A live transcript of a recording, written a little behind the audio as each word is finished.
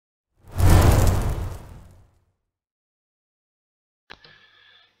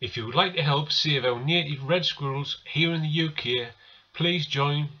If you would like to help save our native red squirrels here in the UK, please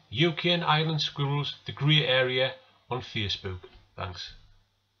join UK and Ireland Squirrels the Grey Area on Facebook. Thanks.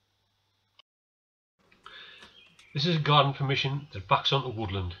 This is a garden permission that backs onto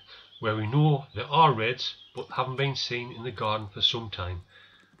woodland, where we know there are reds but haven't been seen in the garden for some time,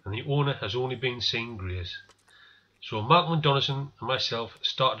 and the owner has only been seeing greys. So Malcolm and Donaldson and myself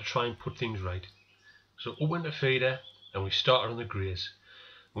started to try and put things right. So up went the feeder and we started on the greys.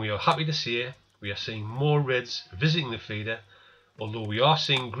 And we are happy to say we are seeing more reds visiting the feeder, although we are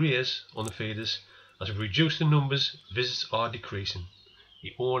seeing greys on the feeders. As we reduce the numbers, visits are decreasing.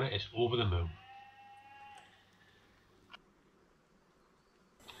 The owner is over the moon.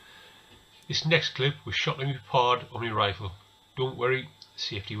 This next clip was shot with my pod on my rifle. Don't worry,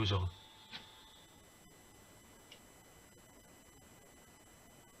 safety was on.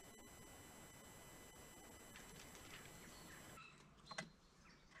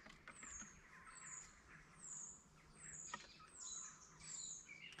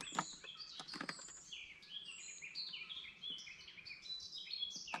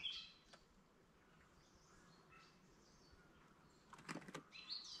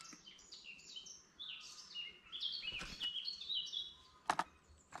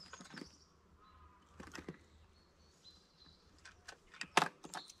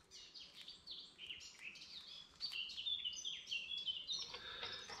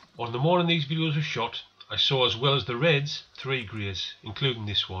 On the morning these videos were shot, I saw, as well as the reds, 3 greys, including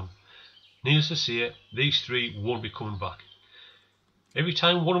this one. Needless to say, these 3 won't be coming back. Every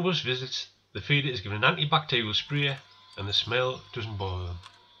time one of us visits, the feeder is given an antibacterial spray and the smell doesn't bother them.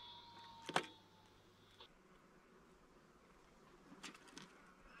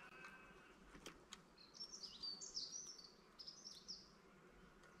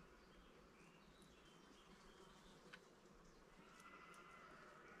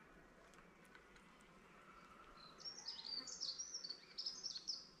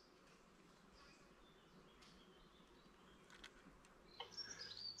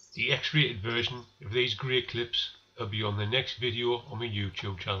 The X-rated version of these grey clips will be on the next video on my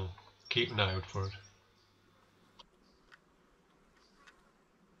YouTube channel. Keep an eye out for it.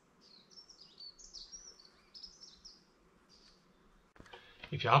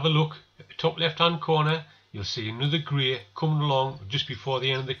 If you have a look at the top left hand corner, you'll see another grey coming along just before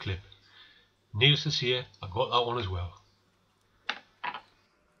the end of the clip. Needless to say, I got that one as well.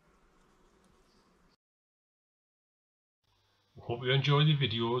 Hope you enjoy the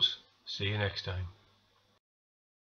videos. See you next time.